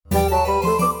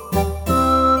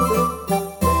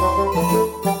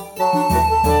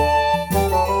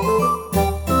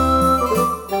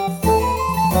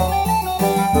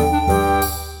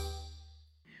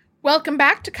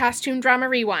Costume Drama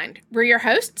Rewind. We're your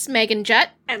hosts, Megan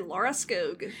Jett and Laura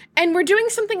Skog. And we're doing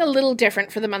something a little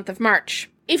different for the month of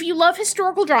March. If you love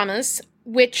historical dramas,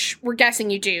 which we're guessing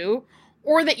you do,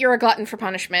 or that you're a glutton for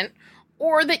punishment,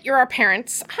 or that you're our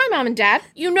parents, hi Mom and Dad,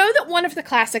 you know that one of the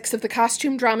classics of the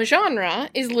costume drama genre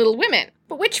is Little Women.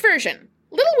 But which version?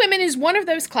 Little Women is one of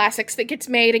those classics that gets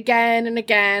made again and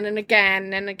again and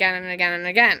again and again and again and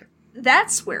again.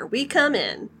 That's where we come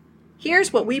in.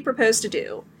 Here's what we propose to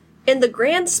do. In the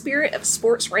grand spirit of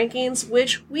sports rankings,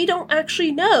 which we don't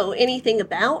actually know anything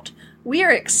about, we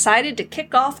are excited to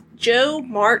kick off Joe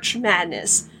March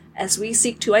Madness as we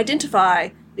seek to identify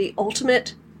the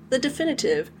ultimate, the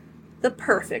definitive, the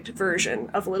perfect version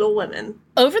of Little Women.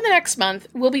 Over the next month,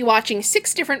 we'll be watching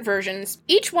 6 different versions,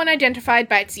 each one identified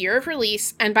by its year of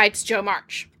release and by its Joe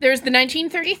March. There's the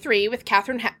 1933 with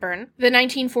Katharine Hepburn, the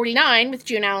 1949 with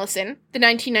June Allyson, the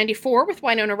 1994 with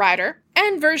Winona Ryder,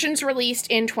 and versions released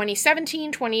in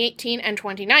 2017, 2018, and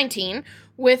 2019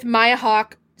 with Maya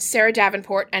Hawke, Sarah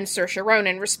Davenport, and Saoirse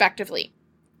Ronan, respectively.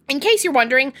 In case you're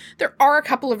wondering, there are a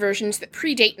couple of versions that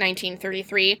predate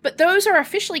 1933, but those are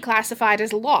officially classified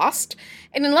as lost,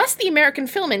 and unless the American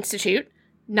Film Institute,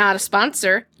 not a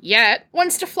sponsor, yet,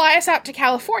 wants to fly us out to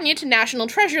California to National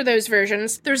Treasure those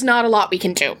versions, there's not a lot we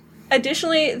can do.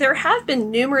 Additionally, there have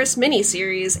been numerous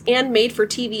miniseries and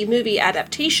made-for-TV movie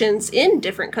adaptations in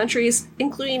different countries,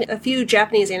 including a few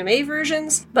Japanese anime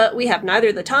versions, but we have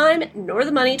neither the time nor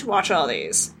the money to watch all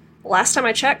these. Last time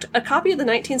I checked, a copy of the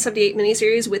 1978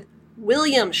 miniseries with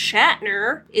William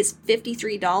Shatner is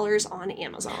 $53 on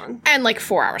Amazon. And like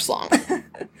 4 hours long.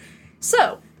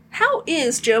 So, how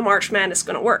is Joe March Madness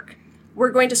going to work? We're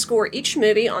going to score each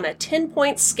movie on a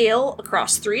 10-point scale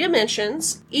across 3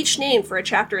 dimensions, each named for a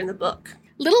chapter in the book.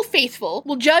 Little Faithful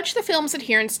will judge the film's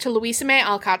adherence to Louisa May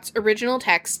Alcott's original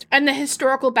text and the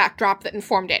historical backdrop that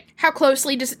informed it. How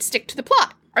closely does it stick to the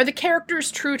plot? Are the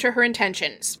characters true to her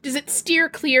intentions? Does it steer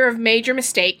clear of major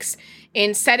mistakes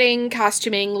in setting,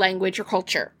 costuming, language, or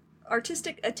culture?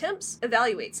 Artistic Attempts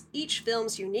evaluates each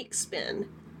film's unique spin.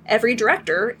 Every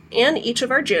director, and each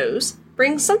of our Joes,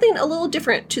 brings something a little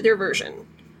different to their version.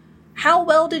 How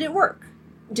well did it work?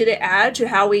 Did it add to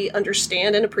how we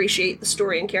understand and appreciate the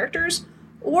story and characters?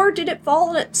 Or did it fall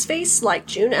on its face like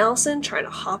June Allyson trying to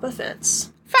hop a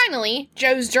fence? Finally,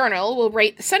 Joe's Journal will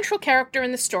rate the central character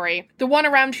in the story, the one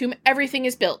around whom everything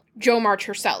is built, Jo March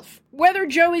herself. Whether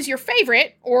Jo is your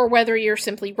favorite, or whether you're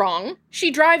simply wrong, she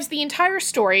drives the entire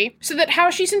story so that how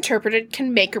she's interpreted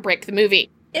can make or break the movie.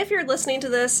 If you're listening to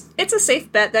this, it's a safe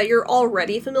bet that you're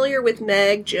already familiar with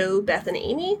Meg, Jo, Beth, and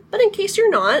Amy, but in case you're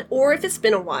not, or if it's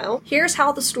been a while, here's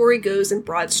how the story goes in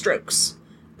broad strokes.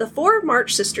 The 4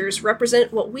 March sisters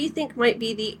represent what we think might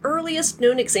be the earliest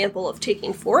known example of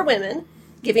taking 4 women,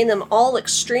 giving them all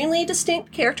extremely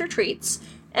distinct character traits,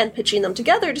 and pitching them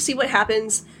together to see what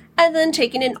happens, and then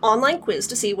taking an online quiz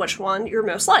to see which one you're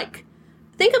most like.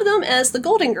 Think of them as the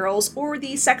Golden Girls or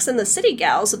the Sex and the City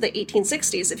gals of the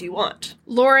 1860s if you want.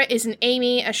 Laura is an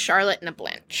Amy, a Charlotte, and a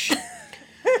Blanche.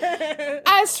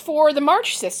 As for the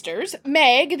March sisters,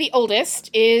 Meg, the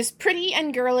oldest, is pretty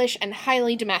and girlish and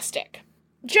highly domestic.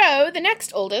 Jo, the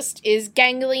next oldest, is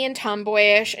gangly and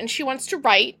tomboyish, and she wants to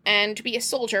write and to be a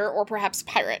soldier or perhaps a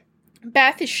pirate.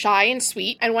 Beth is shy and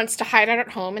sweet and wants to hide out at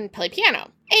home and play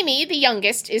piano. Amy, the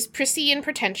youngest, is prissy and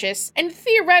pretentious and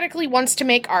theoretically wants to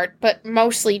make art, but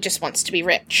mostly just wants to be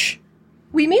rich.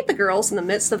 We meet the girls in the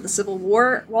midst of the Civil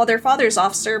War, while their father's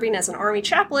off serving as an army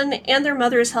chaplain and their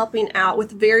mother is helping out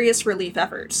with various relief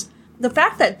efforts. The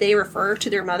fact that they refer to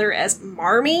their mother as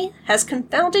Marmee has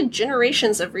confounded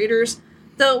generations of readers,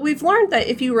 though we've learned that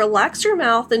if you relax your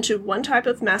mouth into one type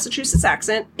of Massachusetts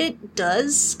accent, it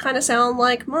does kind of sound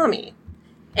like mommy.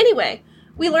 Anyway,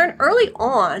 we learn early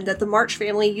on that the March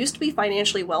family used to be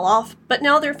financially well off, but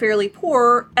now they're fairly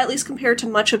poor, at least compared to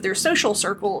much of their social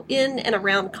circle in and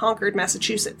around Concord,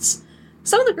 Massachusetts.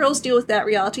 Some of the girls deal with that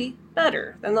reality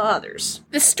better than the others.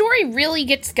 The story really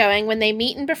gets going when they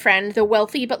meet and befriend the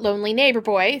wealthy but lonely neighbor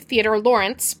boy, Theodore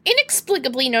Lawrence,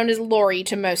 inexplicably known as Laurie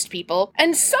to most people,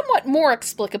 and somewhat more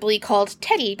explicably called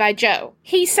Teddy by Jo.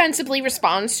 He sensibly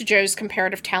responds to Jo's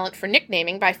comparative talent for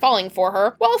nicknaming by falling for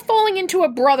her, while falling into a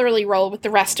brotherly role with the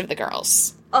rest of the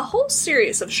girls. A whole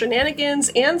series of shenanigans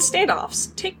and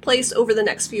standoffs take place over the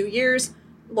next few years,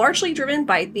 largely driven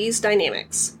by these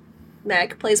dynamics.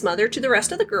 Meg plays mother to the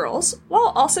rest of the girls,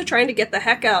 while also trying to get the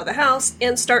heck out of the house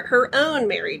and start her own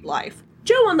married life.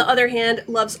 Jo, on the other hand,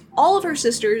 loves all of her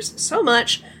sisters so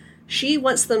much, she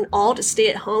wants them all to stay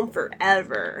at home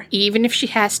forever. Even if she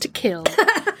has to kill.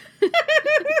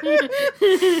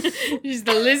 She's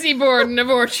the Lizzie Borden of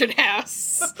Orchard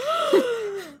House.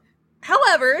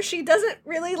 However, she doesn't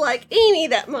really like Amy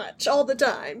that much all the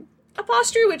time. A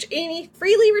posture which Amy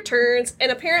freely returns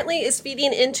and apparently is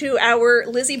feeding into our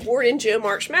Lizzie Borden Jo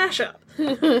March mashup.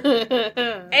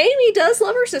 Amy does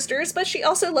love her sisters, but she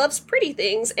also loves pretty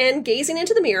things and gazing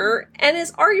into the mirror, and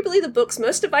is arguably the book's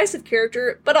most divisive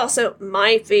character, but also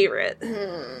my favorite.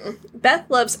 Beth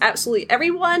loves absolutely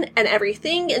everyone and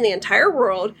everything in the entire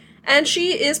world, and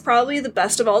she is probably the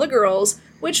best of all the girls,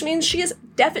 which means she is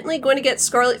definitely going to get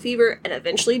scarlet fever and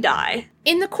eventually die.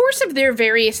 In the course of their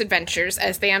various adventures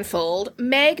as they unfold,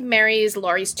 Meg marries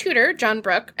Laurie's tutor, John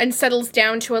Brooke, and settles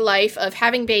down to a life of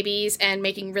having babies and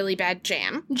making really bad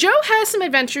jam. Jo has some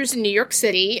adventures in New York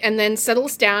City, and then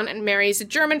settles down and marries a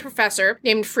German professor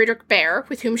named Friedrich Baer,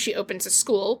 with whom she opens a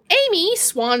school. Amy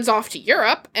swans off to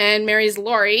Europe and marries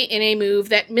Laurie in a move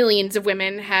that millions of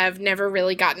women have never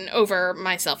really gotten over,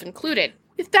 myself included.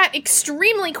 With that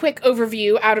extremely quick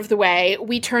overview out of the way,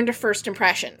 we turn to first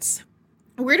impressions.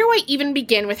 Where do I even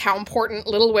begin with how important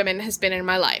Little Women has been in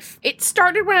my life? It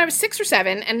started when I was 6 or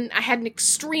 7, and I had an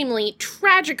extremely,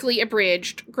 tragically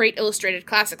abridged Great Illustrated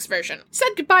Classics version. Said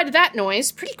goodbye to that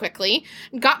noise pretty quickly,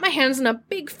 and got my hands on a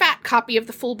big fat copy of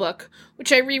the full book,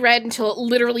 which I reread until it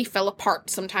literally fell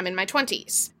apart sometime in my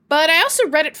 20s. But I also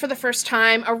read it for the first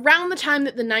time around the time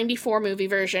that the 94 movie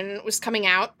version was coming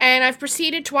out, and I've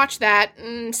proceeded to watch that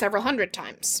several hundred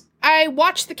times. I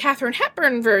watched the Katharine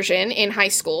Hepburn version in high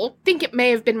school, think it may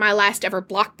have been my last ever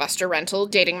Blockbuster rental,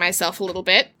 dating myself a little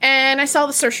bit, and I saw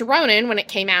the Saoirse Ronan when it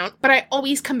came out, but I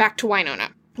always come back to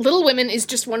Winona. Little Women is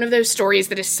just one of those stories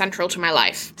that is central to my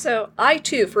life. So, I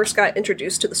too first got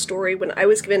introduced to the story when I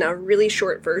was given a really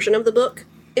short version of the book.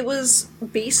 It was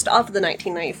based off of the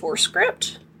 1994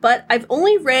 script, but I've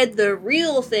only read the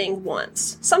real thing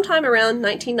once, sometime around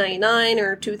 1999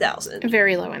 or 2000.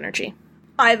 Very low energy.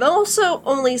 I've also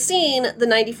only seen the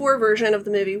 94 version of the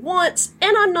movie once,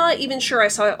 and I'm not even sure I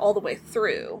saw it all the way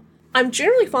through. I'm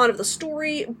generally fond of the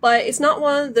story, but it's not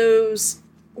one of those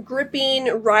gripping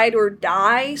ride or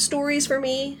die stories for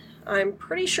me. I'm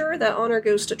pretty sure that honor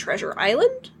goes to Treasure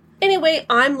Island. Anyway,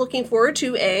 I'm looking forward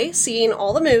to A, seeing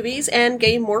all the movies and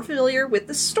getting more familiar with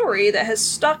the story that has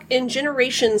stuck in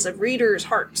generations of readers'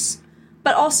 hearts,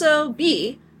 but also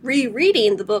B,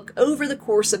 rereading the book over the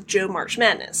course of Jo March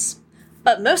Madness.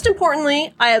 But most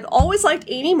importantly, I have always liked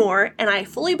Amy more, and I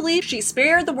fully believe she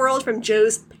spared the world from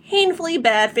Jo's painfully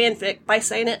bad fanfic by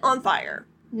setting it on fire.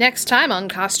 Next time on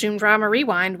Costume Drama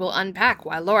Rewind, we'll unpack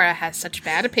why Laura has such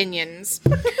bad opinions.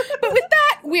 But with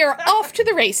that, we are off to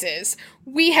the races.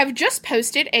 We have just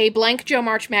posted a blank Jo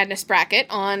March Madness bracket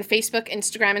on Facebook,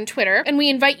 Instagram, and Twitter, and we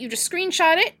invite you to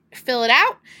screenshot it, fill it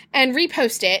out, and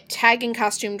repost it, tagging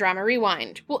Costume Drama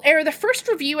Rewind. We'll air the first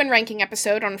review and ranking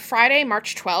episode on Friday,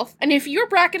 March 12th, and if your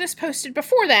bracket is posted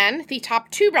before then, the top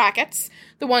 2 brackets,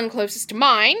 the one closest to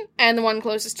mine and the one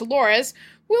closest to Laura's,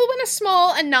 will win a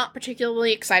small and not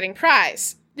particularly exciting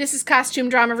prize. This is Costume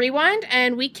Drama Rewind,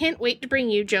 and we can't wait to bring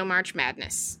you Jo March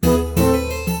Madness.